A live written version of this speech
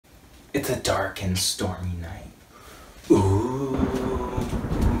It's a dark and stormy night. Ooh.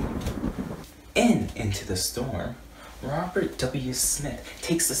 In Into the Storm, Robert W. Smith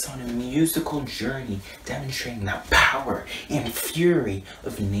takes us on a musical journey demonstrating the power and fury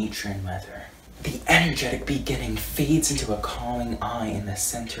of nature and weather. The energetic beginning fades into a calming eye in the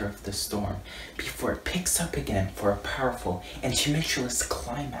center of the storm before it picks up again for a powerful and tumultuous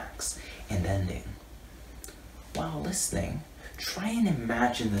climax and ending. While listening, try and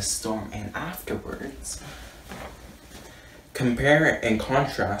imagine the storm and afterwards. Compare and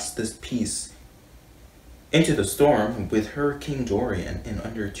contrast this piece, Into the Storm, with Hurricane Dorian in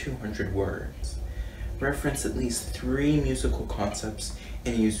under 200 words. Reference at least 3 musical concepts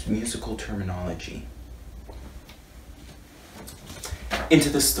and use musical terminology. Into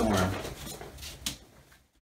the Storm.